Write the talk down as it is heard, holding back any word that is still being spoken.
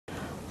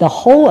the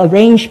whole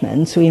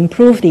arrangement to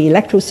improve the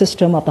electoral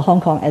system of the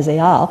Hong Kong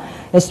SAR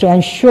is to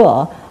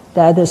ensure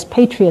that this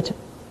patriot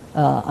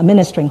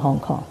administering Hong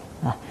Kong.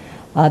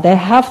 They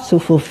have to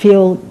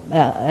fulfill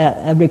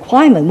a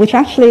requirement, which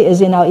actually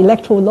is in our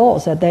electoral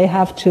laws, that they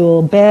have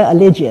to bear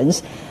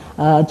allegiance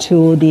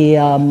to the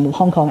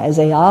Hong Kong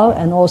SAR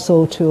and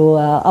also to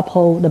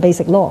uphold the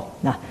basic law.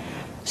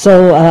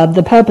 So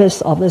the purpose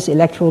of this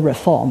electoral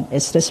reform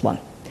is this one.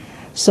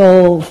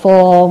 So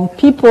for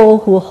people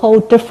who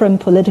hold different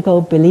political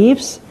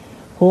beliefs,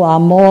 who are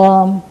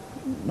more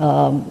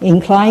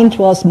inclined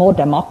towards more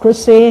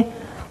democracy,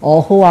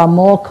 or who are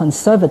more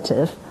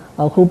conservative,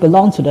 who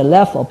belong to the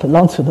left or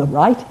belong to the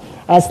right,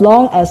 as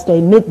long as they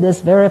meet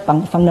this very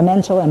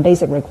fundamental and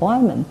basic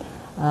requirement,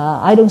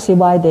 I don't see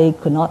why they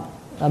could not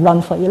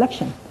run for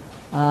election.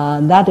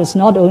 That is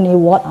not only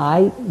what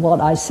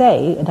I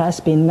say. It has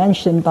been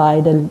mentioned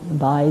by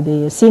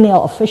the senior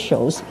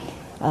officials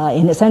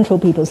in the Central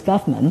People's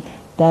Government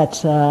that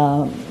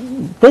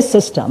this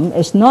system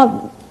is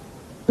not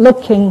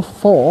looking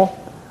for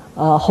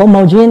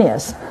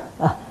homogeneous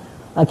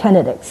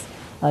candidates.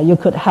 You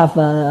could have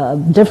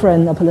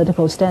different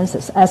political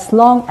stances. As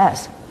long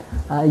as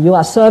you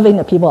are serving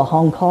the people of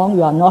Hong Kong,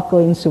 you are not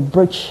going to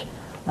breach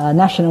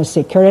national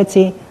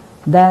security,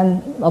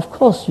 then of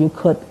course you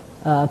could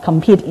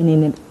compete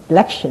in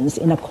elections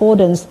in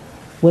accordance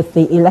with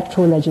the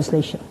electoral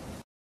legislation.